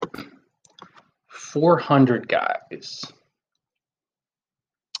400 guys.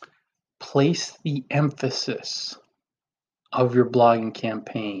 Place the emphasis of your blogging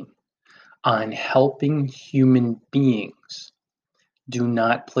campaign on helping human beings. Do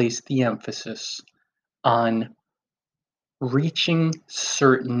not place the emphasis on reaching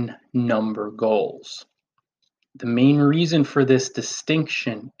certain number goals. The main reason for this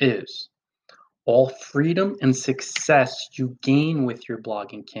distinction is all freedom and success you gain with your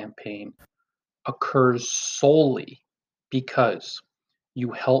blogging campaign occurs solely because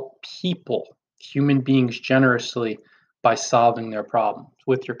you help people, human beings, generously by solving their problems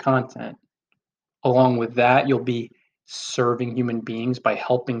with your content. Along with that, you'll be serving human beings by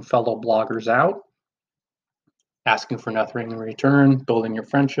helping fellow bloggers out, asking for nothing in return, building your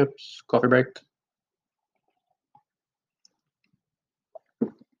friendships. Coffee break.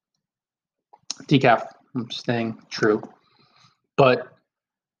 Decaf, I'm staying true. But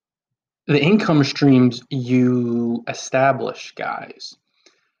the income streams you establish, guys,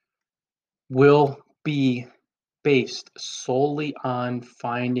 will be based solely on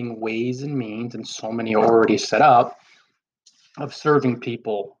finding ways and means, and so many are already set up, of serving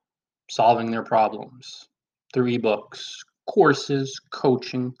people, solving their problems through ebooks, courses,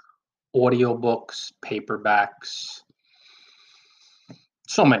 coaching, audiobooks, paperbacks,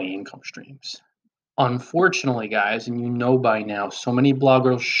 so many income streams. Unfortunately, guys, and you know by now, so many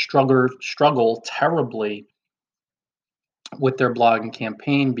bloggers struggle terribly with their blogging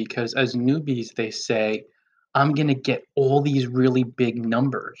campaign because as newbies, they say, I'm going to get all these really big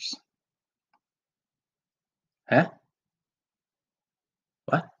numbers. Huh?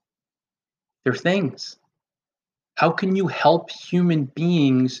 What? They're things. How can you help human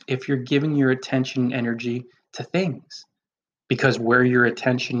beings if you're giving your attention and energy to things? Because where your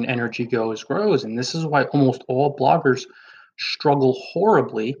attention and energy goes, grows. And this is why almost all bloggers struggle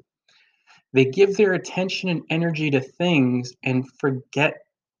horribly. They give their attention and energy to things and forget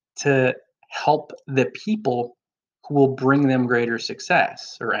to help the people who will bring them greater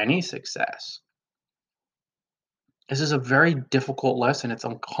success or any success. This is a very difficult lesson. It's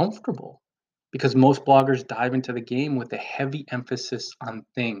uncomfortable because most bloggers dive into the game with a heavy emphasis on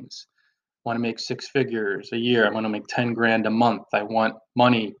things. I want to make 6 figures a year. I want to make 10 grand a month. I want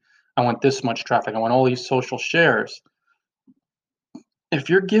money. I want this much traffic. I want all these social shares. If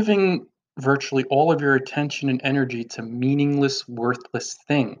you're giving virtually all of your attention and energy to meaningless, worthless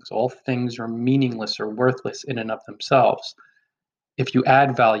things, all things are meaningless or worthless in and of themselves. If you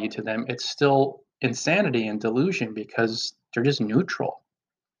add value to them, it's still insanity and delusion because they're just neutral.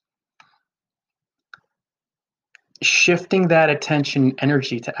 Shifting that attention and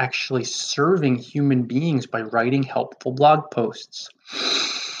energy to actually serving human beings by writing helpful blog posts,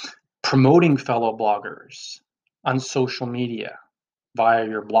 promoting fellow bloggers on social media via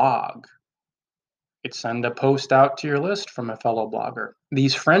your blog. You'd send a post out to your list from a fellow blogger.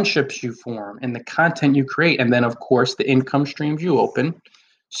 These friendships you form and the content you create, and then of course the income streams you open,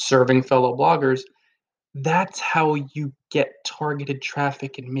 serving fellow bloggers, that's how you get targeted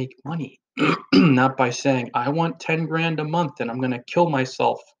traffic and make money. Not by saying, I want 10 grand a month and I'm going to kill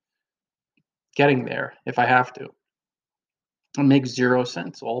myself getting there if I have to. It makes zero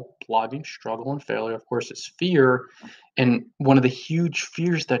sense. All blogging, struggle, and failure, of course, is fear. And one of the huge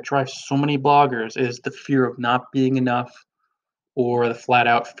fears that drives so many bloggers is the fear of not being enough, or the flat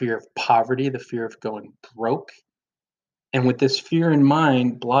out fear of poverty, the fear of going broke. And with this fear in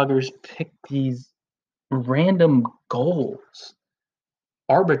mind, bloggers pick these random goals,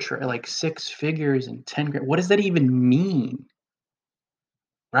 arbitrary, like 6 figures and 10 grand. What does that even mean?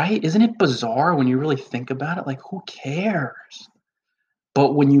 Right? Isn't it bizarre when you really think about it? Like, who cares?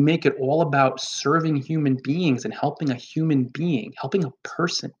 But when you make it all about serving human beings and helping a human being, helping a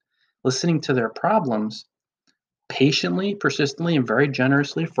person, listening to their problems patiently, persistently, and very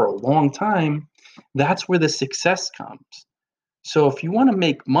generously for a long time, that's where the success comes. So if you want to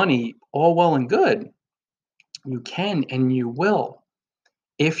make money, all well and good, you can and you will.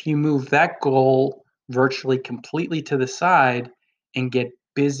 If you move that goal virtually completely to the side and get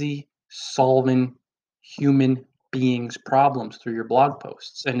busy solving human beings' problems through your blog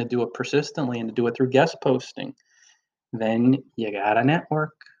posts, and to do it persistently and to do it through guest posting, then you got a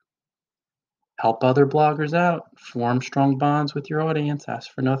network. Help other bloggers out, form strong bonds with your audience,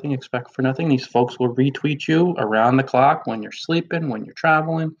 ask for nothing, expect for nothing. These folks will retweet you around the clock when you're sleeping, when you're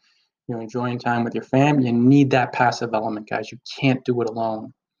traveling, you're enjoying time with your family. You need that passive element, guys. You can't do it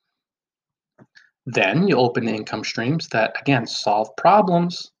alone. Then you open the income streams that, again, solve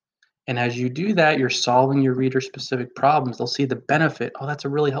problems. And as you do that, you're solving your reader-specific problems. They'll see the benefit. Oh, that's a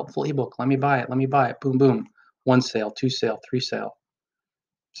really helpful ebook. Let me buy it. Let me buy it. Boom, boom. 1 sale, 2 sale, 3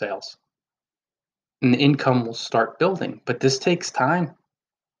 sales. and the income will start building. But this takes time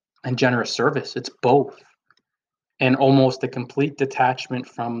and generous service. It's both. And almost a complete detachment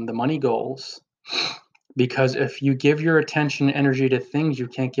from the money goals. Because if you give your attention and energy to things, you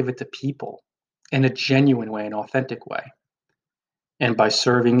can't give it to people in a genuine way, an authentic way. And by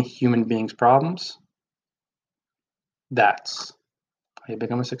serving human beings' problems, that's how you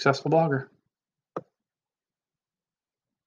become a successful blogger.